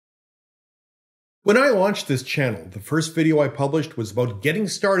When I launched this channel, the first video I published was about getting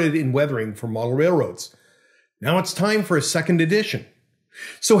started in weathering for model railroads. Now it's time for a second edition.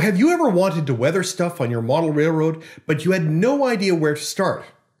 So have you ever wanted to weather stuff on your model railroad, but you had no idea where to start?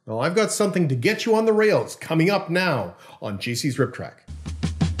 Well, I've got something to get you on the rails coming up now on JC's Rip Track.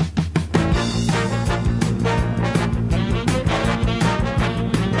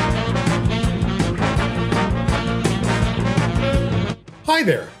 Hi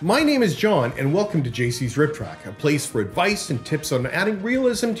there, my name is John and welcome to JC's Rip Track, a place for advice and tips on adding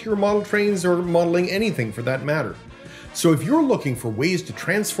realism to your model trains or modeling anything for that matter. So if you're looking for ways to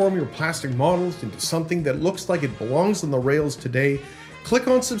transform your plastic models into something that looks like it belongs on the rails today, click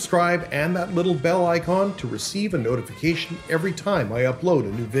on subscribe and that little bell icon to receive a notification every time I upload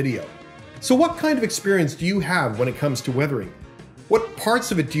a new video. So what kind of experience do you have when it comes to weathering? What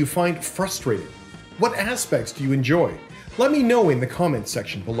parts of it do you find frustrating? What aspects do you enjoy? Let me know in the comments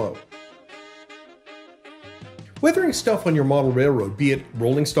section below. Weathering stuff on your model railroad, be it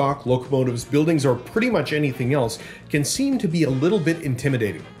rolling stock, locomotives, buildings, or pretty much anything else, can seem to be a little bit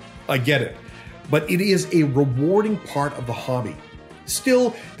intimidating. I get it, but it is a rewarding part of the hobby.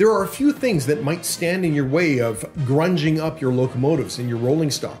 Still, there are a few things that might stand in your way of grunging up your locomotives and your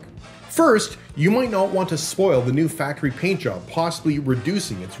rolling stock. First, you might not want to spoil the new factory paint job, possibly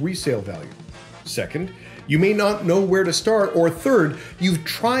reducing its resale value. Second, you may not know where to start, or third, you've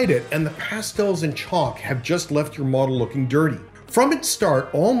tried it and the pastels and chalk have just left your model looking dirty. From its start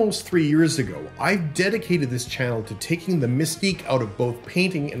almost 3 years ago, I've dedicated this channel to taking the mystique out of both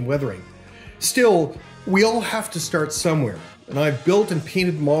painting and weathering. Still, we all have to start somewhere, and I've built and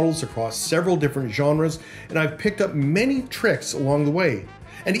painted models across several different genres, and I've picked up many tricks along the way.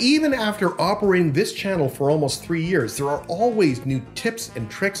 And even after operating this channel for almost 3 years, there are always new tips and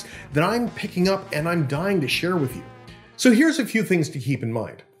tricks that I'm picking up and I'm dying to share with you. So here's a few things to keep in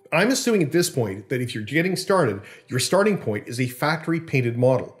mind. I'm assuming at this point that if you're getting started, your starting point is a factory painted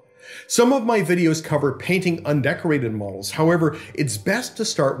model. Some of my videos cover painting undecorated models. However, it's best to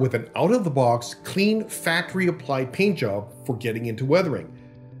start with an out-of-the-box, clean, factory-applied paint job for getting into weathering.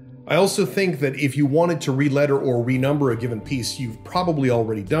 I also think that if you wanted to re-letter or renumber a given piece, you've probably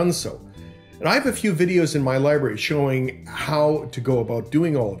already done so. And I have a few videos in my library showing how to go about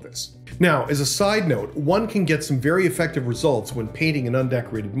doing all of this. Now, as a side note, one can get some very effective results when painting an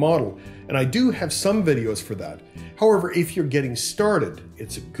undecorated model, and I do have some videos for that. However, if you're getting started,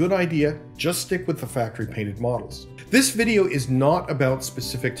 it's a good idea, just stick with the factory painted models. This video is not about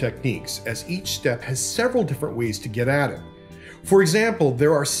specific techniques, as each step has several different ways to get at it. For example,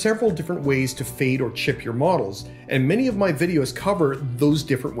 there are several different ways to fade or chip your models, and many of my videos cover those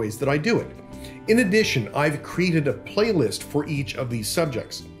different ways that I do it. In addition, I've created a playlist for each of these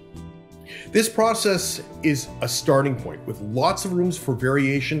subjects. This process is a starting point with lots of rooms for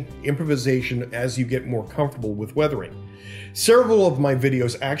variation, improvisation as you get more comfortable with weathering. Several of my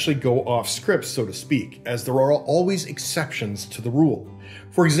videos actually go off script, so to speak, as there are always exceptions to the rule.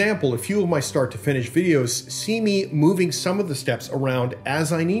 For example, a few of my start to finish videos see me moving some of the steps around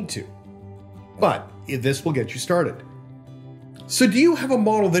as I need to. But this will get you started. So do you have a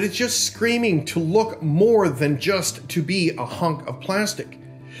model that is just screaming to look more than just to be a hunk of plastic?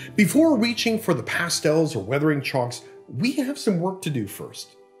 Before reaching for the pastels or weathering chalks, we have some work to do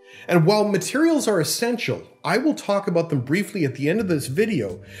first. And while materials are essential, I will talk about them briefly at the end of this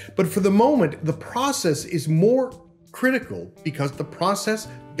video, but for the moment, the process is more critical because the process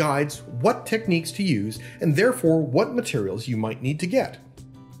guides what techniques to use and therefore what materials you might need to get.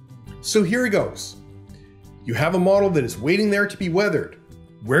 So here it goes. You have a model that is waiting there to be weathered.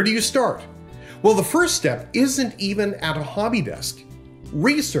 Where do you start? Well, the first step isn't even at a hobby desk.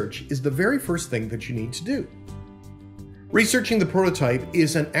 Research is the very first thing that you need to do. Researching the prototype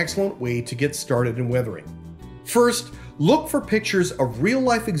is an excellent way to get started in weathering. First, look for pictures of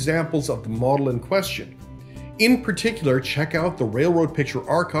real-life examples of the model in question. In particular, check out the Railroad Picture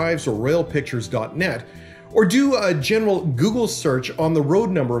Archives or railpictures.net, or do a general Google search on the road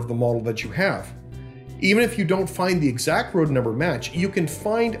number of the model that you have. Even if you don't find the exact road number match, you can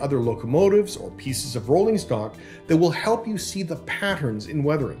find other locomotives or pieces of rolling stock that will help you see the patterns in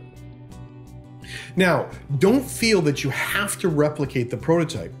weathering. Now, don't feel that you have to replicate the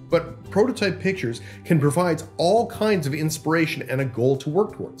prototype, but prototype pictures can provide all kinds of inspiration and a goal to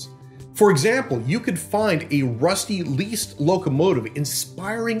work towards. For example, you could find a rusty leased locomotive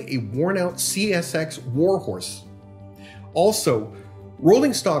inspiring a worn-out CSX warhorse. Also,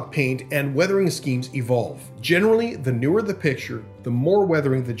 rolling stock paint and weathering schemes evolve. Generally, the newer the picture, the more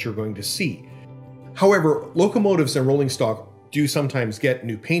weathering that you're going to see. However, locomotives and rolling stock do sometimes get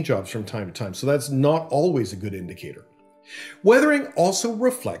new paint jobs from time to time, so that's not always a good indicator. Weathering also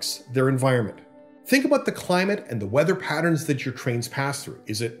reflects their environment. Think about the climate and the weather patterns that your trains pass through.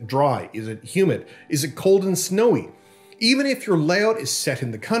 Is it dry? Is it humid? Is it cold and snowy? Even if your layout is set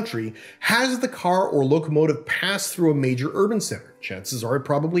in the country, has the car or locomotive passed through a major urban center? Chances are it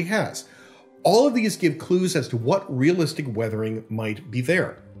probably has. All of these give clues as to what realistic weathering might be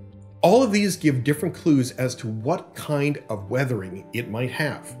there. All of these give different clues as to what kind of weathering it might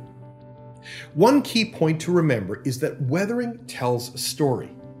have. One key point to remember is that weathering tells a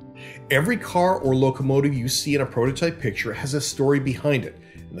story. Every car or locomotive you see in a prototype picture has a story behind it,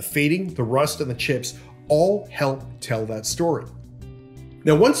 and the fading, the rust, and the chips all help tell that story.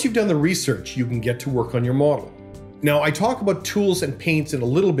 Now, once you've done the research, you can get to work on your model. Now, I talk about tools and paints in a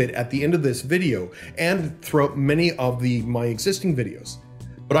little bit at the end of this video and throughout many of my existing videos.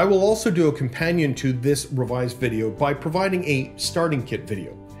 But I will also do a companion to this revised video by providing a starting kit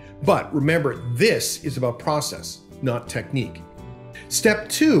video. But remember, this is about process, not technique. Step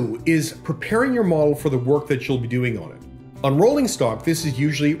 2 is preparing your model for the work that you'll be doing on it. On rolling stock, this is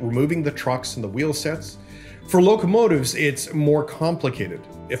usually removing the trucks and the wheel sets. For locomotives, it's more complicated.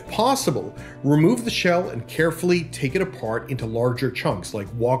 If possible, remove the shell and carefully take it apart into larger chunks like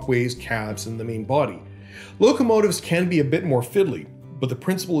walkways, cabs, and the main body. Locomotives can be a bit more fiddly, but the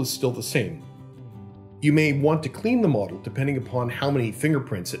principle is still the same. You may want to clean the model depending upon how many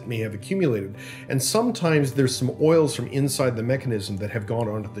fingerprints it may have accumulated, and sometimes there's some oils from inside the mechanism that have gone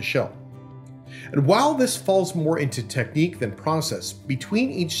onto the shell. And while this falls more into technique than process, between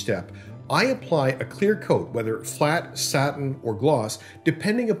each step, I apply a clear coat, whether flat, satin, or gloss,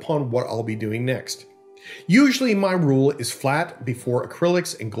 depending upon what I'll be doing next. Usually my rule is flat before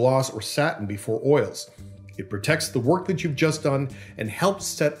acrylics and gloss or satin before oils. It protects the work that you've just done and helps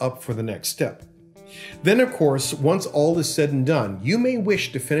set up for the next step. Then, of course, once all is said and done, you may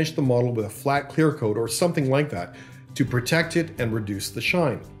wish to finish the model with a flat clear coat or something like that to protect it and reduce the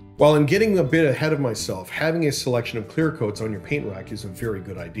shine. While I'm getting a bit ahead of myself, having a selection of clear coats on your paint rack is a very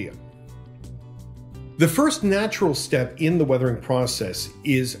good idea. The first natural step in the weathering process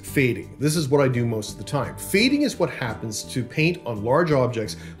is fading. This is what I do most of the time. Fading is what happens to paint on large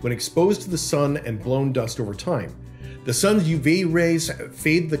objects when exposed to the sun and blown dust over time. The sun's UV rays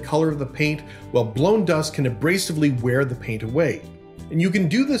fade the color of the paint, while blown dust can abrasively wear the paint away. And you can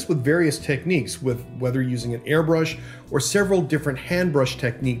do this with various techniques, with whether using an airbrush or several different hand brush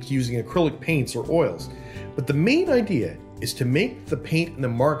techniques using acrylic paints or oils. But the main idea is to make the paint and the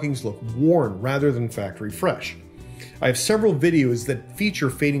markings look worn rather than factory fresh. I have several videos that feature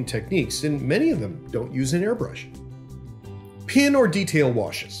fading techniques, and many of them don't use an airbrush. Pin or detail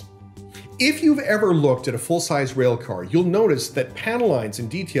washes. If you've ever looked at a full-size rail car, you'll notice that panel lines and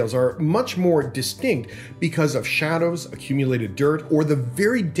details are much more distinct because of shadows, accumulated dirt, or the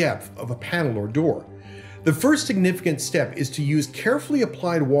very depth of a panel or door. The first significant step is to use carefully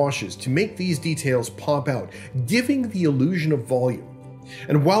applied washes to make these details pop out, giving the illusion of volume.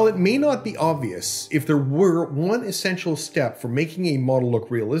 And while it may not be obvious, if there were one essential step for making a model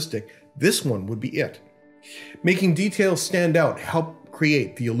look realistic, this one would be it. Making details stand out help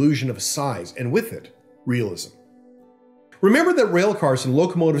create the illusion of size, and with it, realism. Remember that rail cars and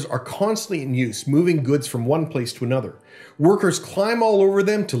locomotives are constantly in use, moving goods from one place to another. Workers climb all over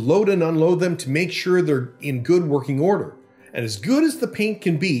them to load and unload them to make sure they're in good working order. And as good as the paint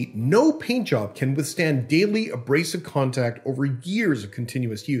can be, no paint job can withstand daily abrasive contact over years of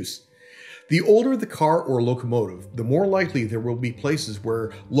continuous use. The older the car or locomotive, the more likely there will be places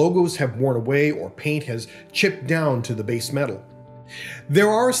where logos have worn away or paint has chipped down to the base metal. There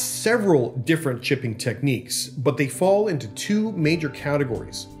are several different chipping techniques, but they fall into two major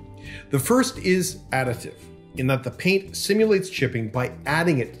categories. The first is additive, in that the paint simulates chipping by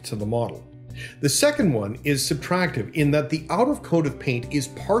adding it to the model. The second one is subtractive, in that the outer coat of paint is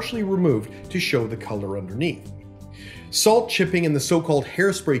partially removed to show the color underneath. Salt chipping and the so-called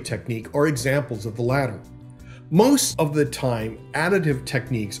hairspray technique are examples of the latter. Most of the time, additive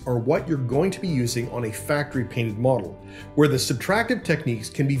techniques are what you're going to be using on a factory painted model, where the subtractive techniques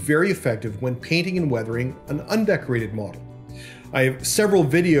can be very effective when painting and weathering an undecorated model. I have several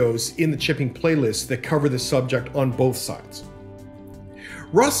videos in the chipping playlist that cover this subject on both sides.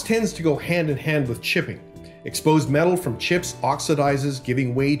 Rust tends to go hand in hand with chipping. Exposed metal from chips oxidizes,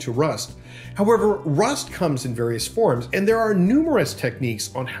 giving way to rust. However, rust comes in various forms, and there are numerous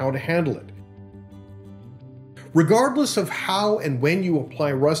techniques on how to handle it. Regardless of how and when you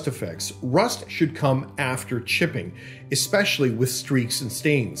apply rust effects, rust should come after chipping, especially with streaks and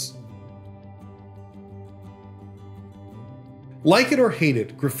stains. Like it or hate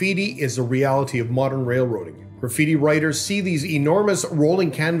it, graffiti is a reality of modern railroading. Graffiti writers see these enormous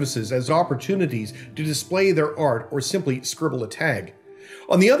rolling canvases as opportunities to display their art or simply scribble a tag.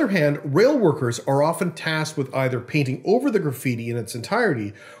 On the other hand, rail workers are often tasked with either painting over the graffiti in its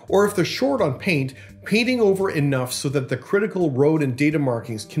entirety, or if they're short on paint, painting over enough so that the critical road and data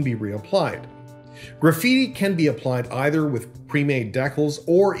markings can be reapplied. Graffiti can be applied either with pre-made decals,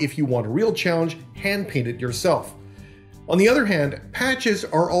 or if you want a real challenge, hand paint it yourself. On the other hand, patches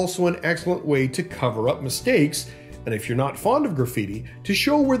are also an excellent way to cover up mistakes, and if you're not fond of graffiti, to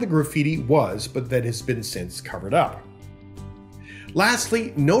show where the graffiti was but that has been since covered up.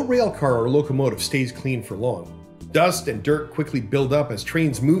 Lastly, no rail car or locomotive stays clean for long. Dust and dirt quickly build up as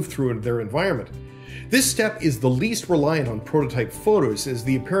trains move through their environment. This step is the least reliant on prototype photos, as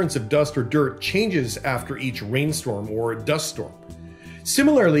the appearance of dust or dirt changes after each rainstorm or dust storm.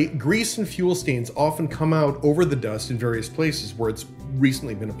 Similarly, grease and fuel stains often come out over the dust in various places where it's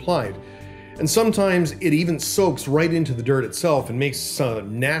recently been applied, and sometimes it even soaks right into the dirt itself and makes a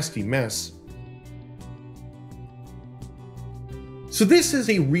nasty mess. So this is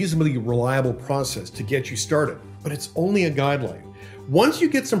a reasonably reliable process to get you started, but it's only a guideline. Once you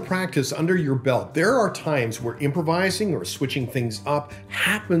get some practice under your belt, there are times where improvising or switching things up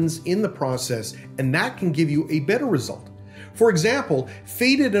happens in the process, and that can give you a better result. For example,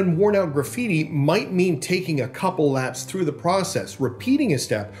 faded and worn out graffiti might mean taking a couple laps through the process, repeating a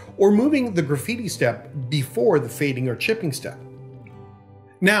step, or moving the graffiti step before the fading or chipping step.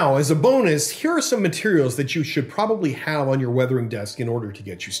 Now, as a bonus, here are some materials that you should probably have on your weathering desk in order to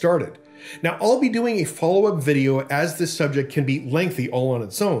get you started. Now, I'll be doing a follow-up video as this subject can be lengthy all on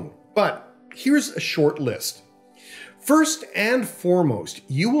its own, but here's a short list. First and foremost,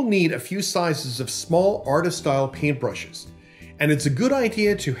 you will need a few sizes of small artist-style paintbrushes. And it's a good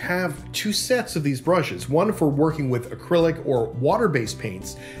idea to have two sets of these brushes, one for working with acrylic or water-based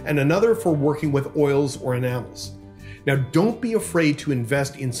paints, and another for working with oils or enamels. Now, don't be afraid to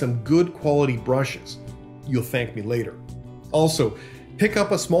invest in some good quality brushes. You'll thank me later. Also, pick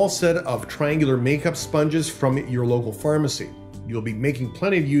up a small set of triangular makeup sponges from your local pharmacy. You'll be making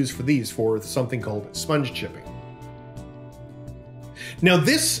plenty of use for these for something called sponge chipping. Now,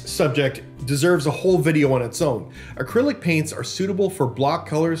 this subject deserves a whole video on its own. Acrylic paints are suitable for block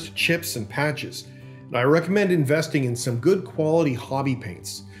colors, chips, and patches. And I recommend investing in some good quality hobby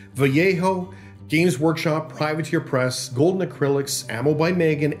paints. Vallejo, Games Workshop, Privateer Press, Golden Acrylics, Ammo by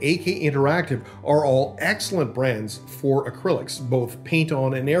Megan, AK Interactive are all excellent brands for acrylics, both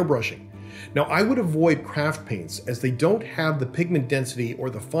paint-on and airbrushing. Now, I would avoid craft paints as they don't have the pigment density or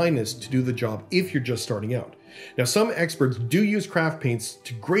the fineness to do the job if you're just starting out. Now, some experts do use craft paints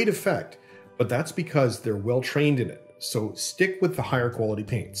to great effect, but that's because they're well trained in it, so stick with the higher quality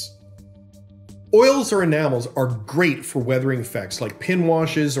paints. Oils or enamels are great for weathering effects like pin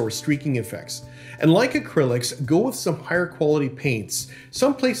washes or streaking effects. And like acrylics, go with some higher quality paints.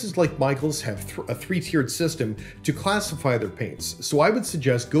 Some places like Michael's have a three-tiered system to classify their paints, so I would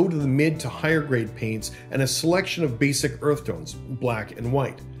suggest go to the mid to higher grade paints and a selection of basic earth tones, black and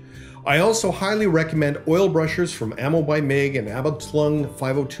white. I also highly recommend oil brushes from Ammo by Meg and Abbott's-Lung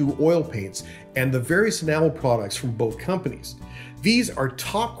 502 oil paints and the various enamel products from both companies. These are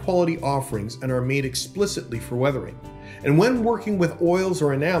top quality offerings and are made explicitly for weathering. And when working with oils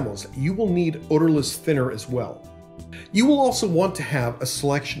or enamels, you will need odorless thinner as well. You will also want to have a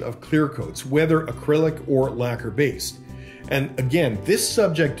selection of clear coats, whether acrylic or lacquer based. And again, this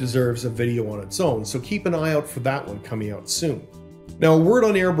subject deserves a video on its own, so keep an eye out for that one coming out soon. Now, a word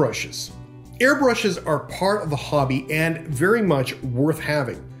on airbrushes. Airbrushes are part of the hobby and very much worth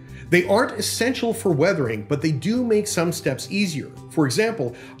having. They aren't essential for weathering, but they do make some steps easier. For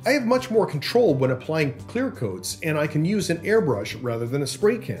example, I have much more control when applying clear coats, and I can use an airbrush rather than a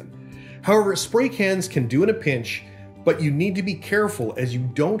spray can. However, spray cans can do in a pinch, but you need to be careful as you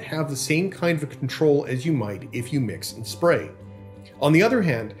don't have the same kind of control as you might if you mix and spray. On the other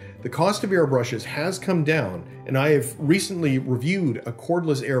hand, the cost of airbrushes has come down, and I have recently reviewed a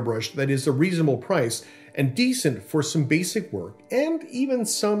cordless airbrush that is a reasonable price and decent for some basic work and even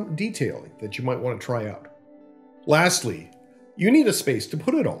some detailing that you might want to try out. Lastly, you need a space to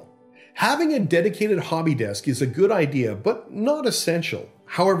put it all. Having a dedicated hobby desk is a good idea, but not essential.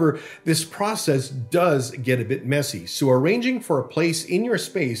 However, this process does get a bit messy, so arranging for a place in your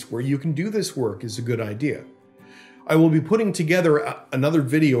space where you can do this work is a good idea. I will be putting together another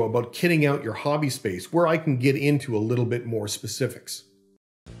video about kitting out your hobby space where I can get into a little bit more specifics.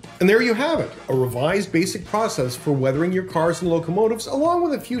 And there you have it, a revised basic process for weathering your cars and locomotives, along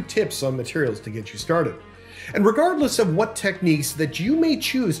with a few tips on materials to get you started. And regardless of what techniques that you may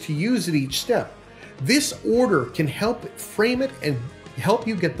choose to use at each step, this order can help frame it and help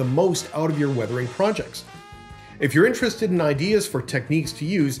you get the most out of your weathering projects. If you're interested in ideas for techniques to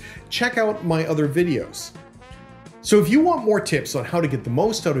use, check out my other videos. So if you want more tips on how to get the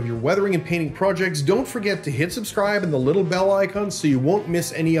most out of your weathering and painting projects, don't forget to hit subscribe and the little bell icon so you won't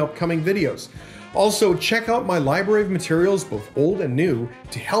miss any upcoming videos. Also, check out my library of materials, both old and new,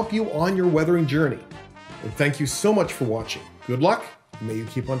 to help you on your weathering journey. And thank you so much for watching. Good luck, and may you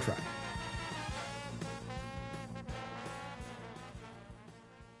keep on track.